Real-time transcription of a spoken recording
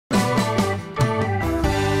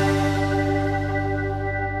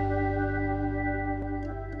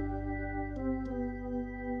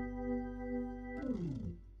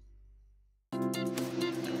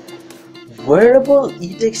Wearable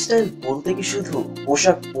ই-টেক্সটাইল বলতে কি শুধু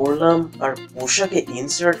পোশাক পরলাম আর পোশাকে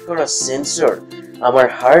ইনসার্ট করা সেন্সর আমার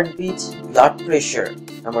হার্টবিট, ব্লাড প্রেশার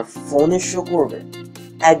আমার ফোনে শো করবে?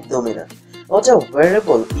 একদমই না। ওটা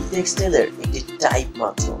ওয়ারেবল ই-টেক্সটাইলের একটি টাইপ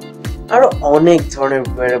মাত্র। আরো অনেক ধরনের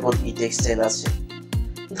ওয়ারেবল ই-টেক্সটাইল আছে।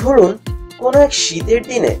 ধরুন কোনো এক শীতের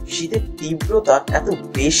দিনে শীতের তীব্রতা এত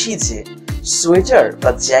বেশি যে সোয়েটার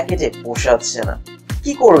বা জ্যাকেটে পোষাচ্ছে না,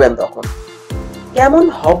 কি করবেন তখন? কেমন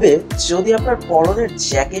হবে যদি আপনার পরনের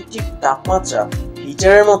জ্যাকেটটির তাপমাত্রা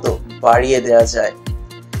হিটারের মতো বাড়িয়ে দেওয়া যায়?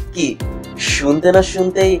 কি শুনতে না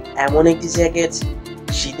শুনতেই এমন একটি জ্যাকেট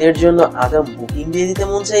শীতের জন্য আগাম বুকিং দিয়ে দিতে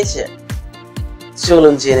মন চাইছে?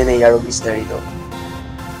 চলুন জেনে নেই আরো বিস্তারিত।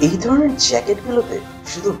 এই ধরনের জ্যাকেটগুলোতে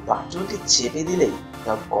শুধু বাটনটি চেপে দিলেই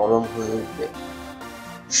তা গরম হয়ে উঠবে।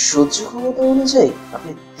 সহ্য ক্ষমতা অনুযায়ী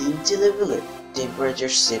আপনি 3টে লেভেলে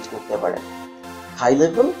টেম্পারেচার সেট করতে পারেন: হাই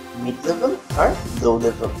লেভেল, মিড লেভেল আর লো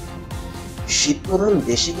লেভেল। শীত প্রধান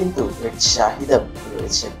দেশে কিন্তু এর চাহিদা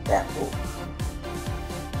রয়েছে ব্যাপক।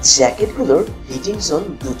 জ্যাকেটগুলোর হিটিং জোন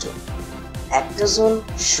দুটো, একটা জোন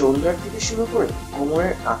শোল্ডার থেকে শুরু করে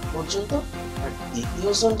কোমরের আগ পর্যন্ত, আর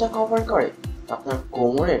দ্বিতীয় জোনটা কভার করে আপনার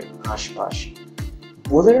কোমরের আশপাশ।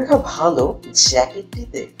 বলে রাখা ভালো,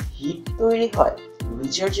 জ্যাকেটটিতে হিট তৈরি হয়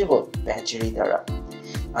রিচার্জেবল ব্যাটারি দ্বারা,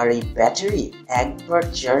 আর এই ব্যাটারি একবার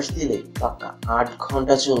চার্জ দিলে পাক্কা 8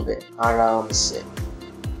 ঘন্টা চলবে আরামসে।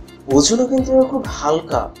 ওজনও কিন্তু খুব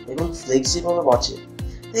হালকা এবং ফ্লেক্সিবল বটে,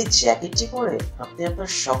 তাই জ্যাকেটটি পরে আপনি আপনার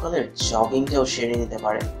সকালের জগিংটাও সেরে নিতে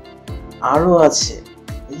পারেন। আরও আছে,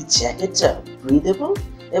 এই জ্যাকেটটা ব্রিদেবল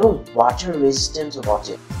এবং ওয়াটার রেজিস্ট্যান্টও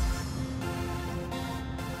বটে।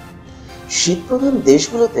 শীতপ্রধান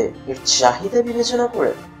দেশগুলোতে এর চাহিদা বিবেচনা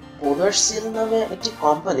করে পোলার সিল নামে একটি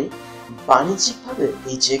কোম্পানি বাণিজ্যিকভাবে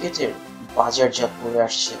এই জ্যাকেটের বাজারজাত করে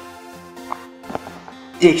আসছে।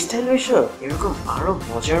 টেক্সটাইল বিষয় এরকম আরো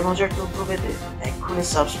মজার তথ্য পেতে এক্ষুনি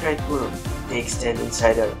সাবস্ক্রাইব করুন টেক্সটাইল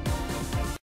ইনসাইডার।